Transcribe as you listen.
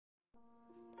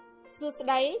សួស្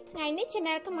តីថ្ងៃនេះ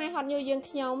Channel Khmer Hotnews យើង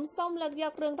ខ្ញុំសូមលើកយ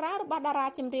ករឿងរ៉ាវរបស់តារា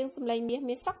ចម្រៀងសម្លេងមាស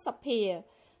មានសក្តិភាព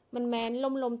មិនមែន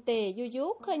លំទេយូ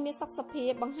រឃើញមានសក្តិភាព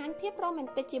បង្ហាញភាពរ៉ូមែន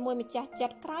ទិកជាមួយម្ចាស់ចិ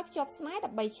ត្តក្រោយភ្ជាប់ស្នេហ៍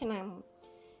13ឆ្នាំ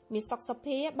មានសក្តិ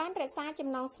ភាពបានរក្សាចំ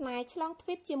ណងស្នេហ៍ឆ្លងទ្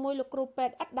វីបជាមួយលោកគ្រូពេ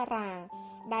ទ្យឥតតារា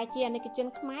ដែលជាអាណិកជន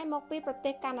ខ្មែរមកពីប្រ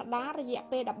ទេសកាណាដារយៈ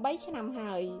ពេល13ឆ្នាំ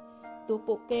ហើយទោះ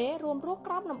ពួកគេរួមរស់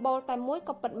ក្រោមដំបូលតែមួយ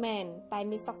ក៏ពិតមែនតែ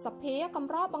មានសក្តិភាពក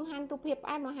ម្របង្ហាញរូបភាពផ្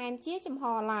អែមល្ហែមជាចំហ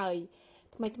ឡើយ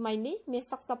ថ្មីនេះមាន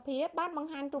សក្តិភាពបានបង្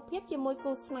ហាញរូបភាពជាមួយ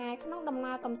គូស្នេហ៍ក្នុងដំ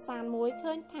ណើរកម្សាន្តមួយ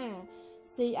ឃើញថា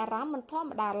ស៊ីអារម្មណ៍មិនធម្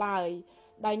មតាឡើយ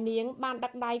ដោយនាងបានដឹ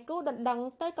កដៃគូដណ្ដឹង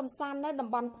ទៅកម្សាន្តនៅតំ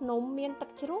បន់ភ្នំមានទឹក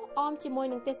ជ្រោះអមជាមួយ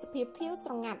នឹងទេសភាពខៀវ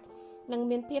ស្រងាត់និង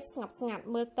មានភាពស្ងប់ស្ងាត់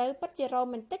មើលទៅពិតជារ៉ូ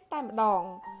មែនទិកតែម្ដង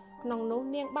ក្នុងនោះ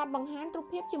នាងបានបង្ហាញរូប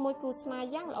ភាពជាមួយគូស្នេហ៍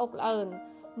យ៉ាងល្អល្អើន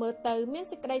មើលទៅមាន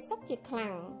សេចក្តីសុខជាខ្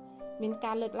លាំងមាន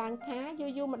ការលើកឡើងថាយូ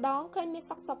រម្ដងឃើញមាន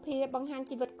សក្តិភាពបង្ហាញ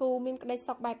ជីវិតគូមានក្តី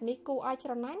សុខបែបនេះគូឲ្យច្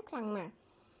រណែនខ្លាំងណាស់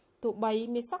ទោះបី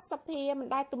មានសក្តិភាពមិន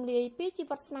ដែលទំលាយពីជី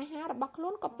វិតស្នេហារបស់ខ្លួ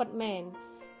នក៏ពិតមែន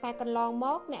តែកន្លងម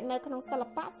កអ្នកនៅក្នុងសិល្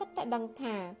បៈសិតតែដឹង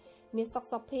ថាមានសក្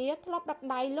តិភាពធ្លាប់ដឹក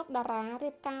ដៃលោកតារារៀ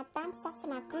បការតាមសាស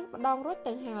នាគ្រិស្តម្ដងរួច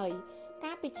ទៅហើយ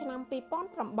កាលពីឆ្នាំ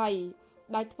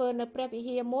2008ដោយធ្វើនៅព្រះវិ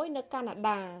ហារមួយនៅកាណា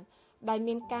ដាដោយ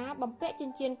មានការបំពាក់ចិ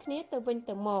ញ្ចៀនគ្នាទៅវិញ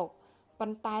ទៅមកប៉ុ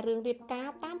ន្តែរឿងរៀបការ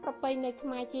តាមប្រពៃណីខ្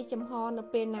មែរជាចំហនៅ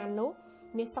ពេលណានោះ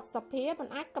មានសក្តិភាពមិន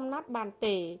អាចកំណត់បាន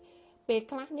ទេពេល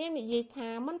ខ្លះនាងនិយាយថា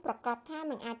មិនប្រកាសថា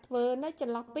នឹងអាចធ្វើនៅច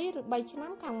ន្លោះ2ឬ3ឆ្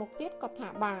នាំខាងមុខទៀតក៏ថា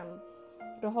បាន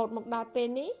រហូតមកដល់ពេល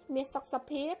នេះមានសក្តិ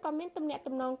ភាពក៏មានទំនាក់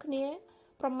ទំនងគ្នា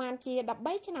ប្រមាណជា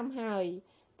13ឆ្នាំហើយ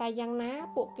តែយ៉ាងណា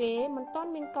ពួកគេមិនទាន់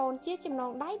មានកូនជាចំណ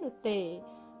ងដៃនោះទេ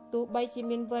ទោះបីជា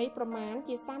មានវ័យប្រមាណ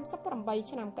ជា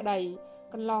38ឆ្នាំក្តី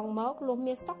កន្លងមកលោក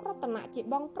មាសសុករតនៈជា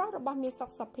បងប្រុសរបស់មាសសុក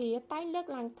សុភាតែលើក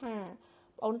ឡើងថា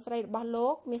ប្អូនស្រីរបស់លោ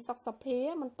កមាសសុកសុភា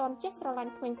មិនទាន់ចេះស្រឡា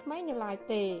ញ់ក្មេងៗនៅឡើយ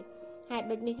ទេហេតុ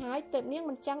ដូចនេះហើយទើបនាង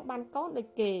មិនចង់បានកូនដូច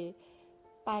គេ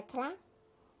តែខ្លះ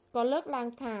ក៏លើកឡើង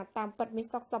ថាតាមពិតមាស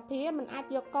សុកសុភាមិនអាច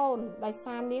យកកូនដោយ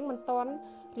សារនាងមិនទាន់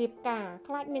រៀបការ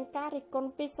ខ្លាចមានការរិះគន់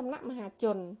ពីសំណាក់មហាជ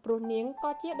នព្រោះនាង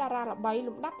ក៏ជាតារាល្បី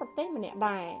លំដាប់ប្រទេសម្នាក់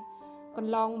ដែរក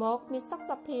ន្លងមកមានសក្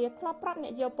តិភាពធ្លាប់ប្រាប់អ្ន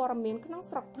កយកព័ត៌មានក្នុង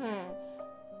ស្រុកថា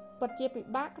ពិតជាពិ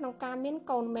បាកក្នុងការមាន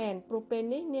កូនមែនព្រោះពេល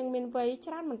នេះនាងមានវ័យ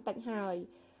ច្រើនមិនតិចហើយ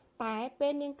តែពេ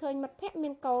លនាងឃើញមិត្តភ័ក្តិមា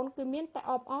នកូនគឺមានតែ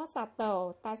អបអរសាទរ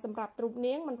តែសម្រាប់ទ្រូប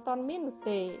នាងមិនទាន់មាននោះ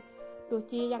ទេទោះ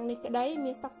ជាយ៉ាងនេះក្តី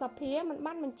មានសក្តិភាពមិន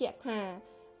បានបញ្ជាក់ថា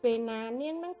ពេលណានា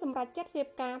ងនឹងសម្រេចចិត្តរៀប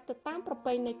ការទៅតាមប្រ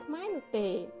ពៃណីខ្មែរនោះទេ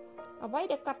អ្វី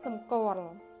ដែលកាត់សម្គាល់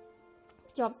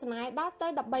ភ្ជាប់ស្នេហ៍ដល់ទៅ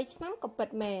13ឆ្នាំក៏ពិត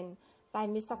មែនតែ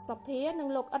មានសក្តិភាពនិង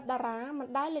លោកឥតតារាមិន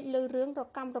ដែលលេចលឺរឿងរ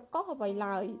កម្មរកុសអ្វី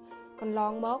ឡើយកន្ល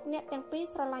ងមកអ្នកទាំងពីរ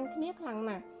ស្រឡាញ់គ្នាខ្លាំង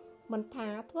ណាស់មិនថា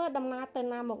ធ្វើដំណើរទៅ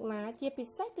ណាមកណាជាពិ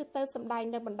សេសគឺទៅសម្ដែង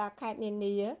នៅបណ្ដាខេត្តនា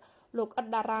នាលោកឥត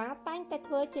តារាតែងតែ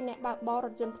ធ្វើជាអ្នកបើកបររ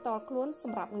ថយន្តផ្ទាល់ខ្លួនស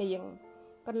ម្រាប់នាង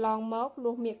កន្លងមក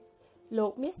លោ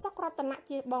កមាសសុករតនៈ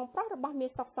ជាបងប្រុសរបស់មា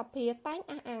សសុកសុភាតែង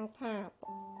អះអាងថា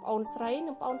ប្អូនស្រី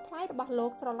និងប្អូនថ្លៃរបស់លោ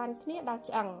កស្រឡាញ់គ្នាដល់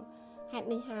ឆ្អឹងហេតុ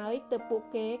នេះហើយទើបពួក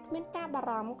គេគ្មានការបា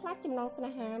រម្ភខ្លាចចំណងស្នេ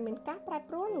ហាមានការប្រែ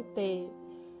ប្រួលនោះទេ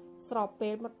ស្របពេ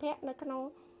លមិត្តភ័ក្តិនៅក្នុង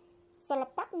សិល្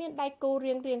បៈមានដៃគូ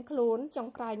រៀងខ្លួនចុង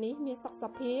ក្រោយនេះមានសុខស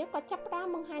ភាក៏ចាប់ផ្ដើម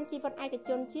បង្ហាញជីវិតឯក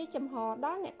ជនជាចំហដ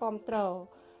ល់អ្នកគាំទ្រ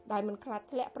ដោយមិនខ្លាច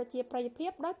ធ្លាក់ប្រជាប្រិយភា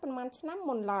ពដោយប៉ុន្មានឆ្នាំ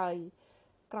មុនឡើយ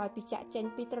ក្រោយពីចាក់ចេញ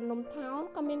ពីត្រនំថោន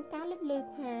ក៏មានការលេចលឺ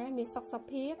ថាមានសុខស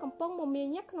ភាកំពុងមមា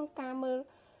ញឹកក្នុងការមើល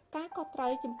ការកត់ត្រា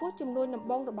ចំពោះជំនួយដំ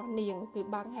បងរបស់នាងគឺ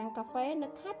បើកហាងកាហ្វេនៅ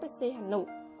ខេត្តព្រះសីហនុ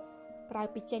ក្រៅ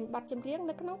ពីចេញប័ណ្ណចម្រៀង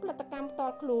នៅក្នុងផលិតកម្មផ្ទា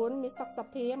ល់ខ្លួនមានសុខស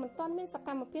ភាមិនទាន់មានសក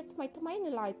ម្មភាពថ្មី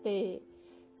នៅឡើយទេ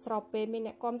ស្របពេលមាន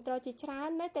អ្នកគាំទ្រជាច្រើន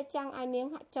នៅតែចង់ឲ្យនាង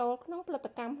ហាក់ចូលក្នុងផលិត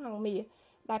កម្មហាងមាស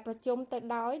ដែលប្រជុំទៅ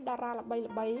ដោយតារាល្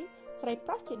បីស្រី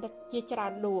ប្រុសជាច្រើ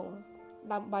នដួង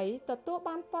ដើម្បីទទួល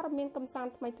បានព័ត៌មានកំសាន្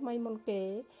តថ្មីមុនគេ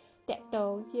តាក់ទ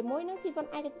ងជាមួយនឹងជីវិត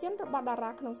ឯកជនរបស់តា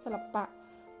រាក្នុងសិល្បៈ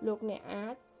លោកអ្នកអា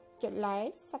ចចុច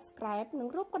like subscribe និង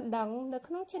រូបកណ្ដឹងនៅ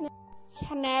ក្នុង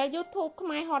Channel YouTube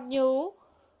Khmer Hotnews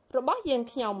របស់យើង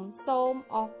ខ្ញុំសូម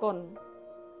អរគុណ